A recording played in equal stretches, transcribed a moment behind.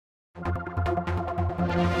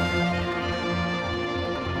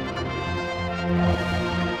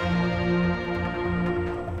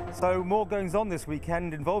So more goings on this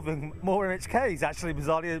weekend involving more MHKs, actually,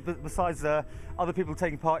 bizarrely, besides other people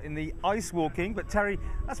taking part in the ice walking. But Terry,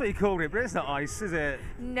 that's what you called it, but it's not ice, is it?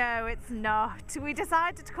 No, it's not. We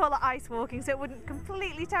decided to call it ice walking so it wouldn't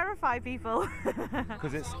completely terrify people.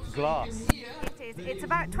 Because it's glass. It is. It's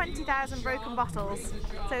about 20,000 broken bottles,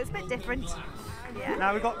 so it's a bit different. Yeah.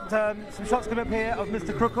 Now we've got some shots coming up here of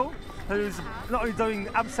Mr. Crookle, who's not only doing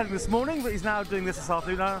abseiling this morning, but he's now doing this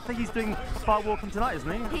afternoon. I think he's doing a fire walking tonight,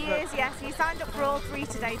 isn't he? He is, yes. He signed up for all three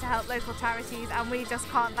today to help local charities, and we just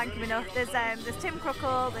can't thank him enough. There's Tim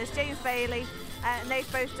Crookle, there's James Bailey, and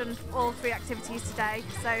they've both done all three activities today.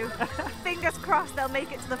 So fingers crossed they'll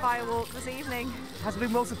make it to the fire walk this evening. Has it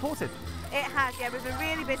been well supported? It has, yeah. We've been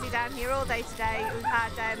really busy down here all day today. We've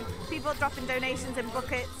had people dropping donations in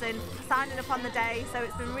buckets and signing up on the day, so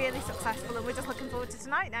it's been really successful, and we're just looking forward to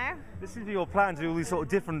tonight now. This is your plan to do all these sort of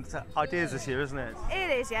different ideas this year, isn't it?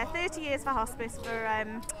 It is, yeah. 30 years for Hospice for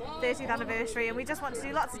 30th anniversary, and we just want to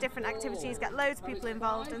do lots of different activities, get loads of people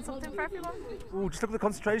involved, and something for everyone. Oh, just look at the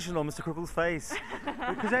concentration on Mr. Crookle's face.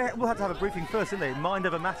 Because they will have to have a briefing first, didn't they? Mind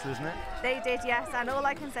over matter, isn't it? They did, yes, and all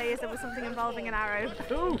I can say is there was something involving an arrow.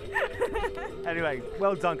 Ooh. Anyway,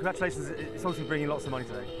 well done. Congratulations. It's obviously bringing lots of money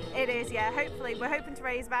today. It is, yeah. Hopefully. We're hoping to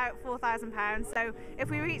raise about £4,000, so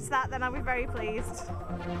if we reach that, then I'll be very pleased.